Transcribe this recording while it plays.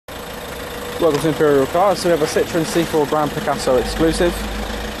Welcome to Imperial Cars. So we have a Citroen C4 Grand Picasso exclusive.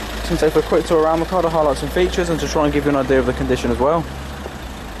 Just going to take a quick tour around the car to highlight some features and to try and give you an idea of the condition as well.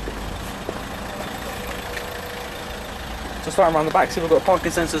 So starting around the back, see we've got a parking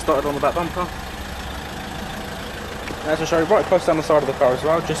sensor started on the back bumper. Now to show you right close down the side of the car as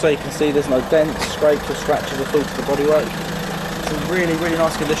well, just so you can see there's no dents, scrapes or scratches at all to the bodywork. It's in really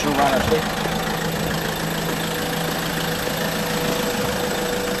nice condition all round actually.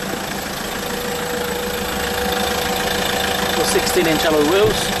 16-inch alloy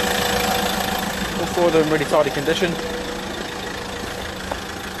wheels, all four of them in really tidy condition.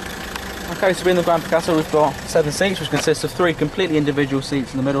 Okay, so in the Grand Picasso we've got 7 seats, which consists of 3 completely individual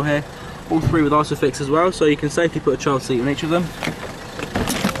seats in the middle here, all 3 with ISOFIX as well, so you can safely put a child seat on each of them.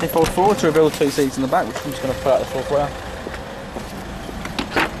 They fold forward to reveal 2 seats in the back, which I'm just going to pull out the floor for you.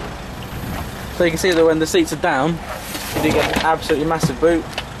 So you can see that when the seats are down, you do get an absolutely massive boot.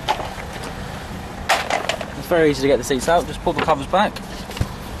 It's very easy to get the seats out, just pull the covers back.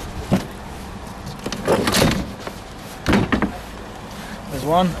 There's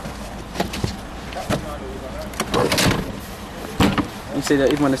one. You can see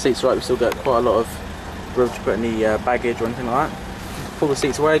that even when the seats are right, we still get quite a lot of room to put any baggage or anything like that. Pull the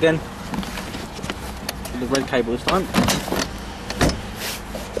seats away again. The red cable this time.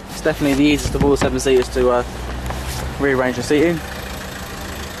 It's definitely the easiest of all the 7-seaters to rearrange the seating.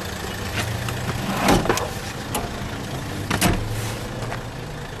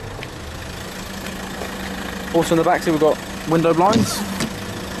 Also in the back, see we've got window blinds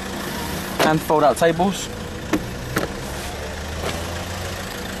and fold out tables.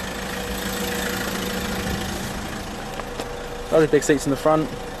 Lovely big seats in the front,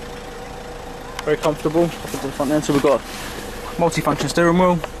 very comfortable. Up into the front end, so we've got multi-function steering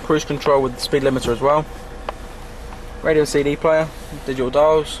wheel, cruise control with speed limiter as well, radio CD player, digital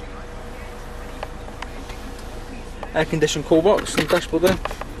dials, air conditioned cool box on the dashboard there,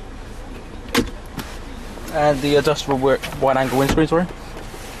 and the adjustable wide angle windscreen, sorry.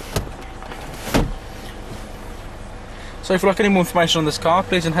 So if you'd like any more information on this car,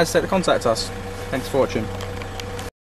 please don't hesitate to contact us. Thanks for watching.